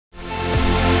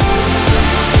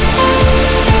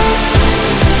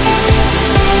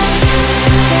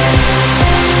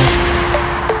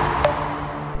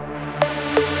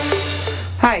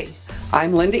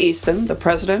I'm Linda Easton, the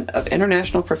president of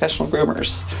International Professional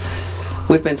Groomers.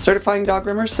 We've been certifying dog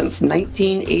groomers since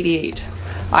 1988.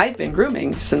 I've been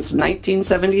grooming since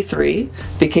 1973,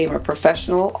 became a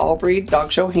professional all-breed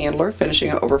dog show handler,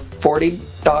 finishing over 40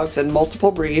 dogs in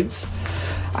multiple breeds.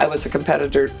 I was a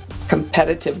competitive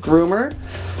groomer,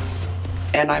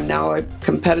 and I'm now a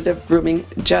competitive grooming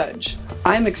judge.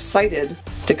 I'm excited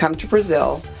to come to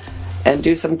Brazil and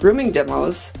do some grooming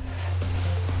demos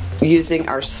using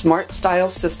our Smart Style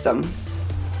system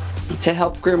to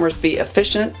help groomers be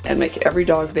efficient and make every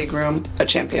dog they groom a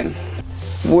champion.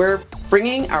 We're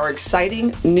bringing our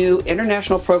exciting new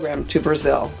international program to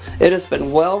Brazil. It has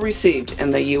been well received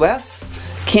in the US,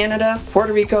 Canada,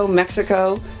 Puerto Rico,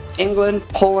 Mexico, England,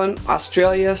 Poland,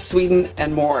 Australia, Sweden,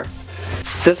 and more.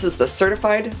 This is the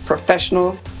Certified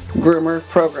Professional Groomer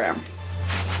Program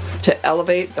to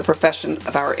elevate the profession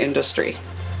of our industry.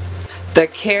 The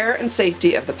care and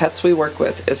safety of the pets we work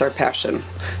with is our passion.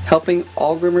 Helping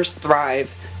all groomers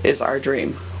thrive is our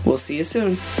dream. We'll see you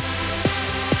soon.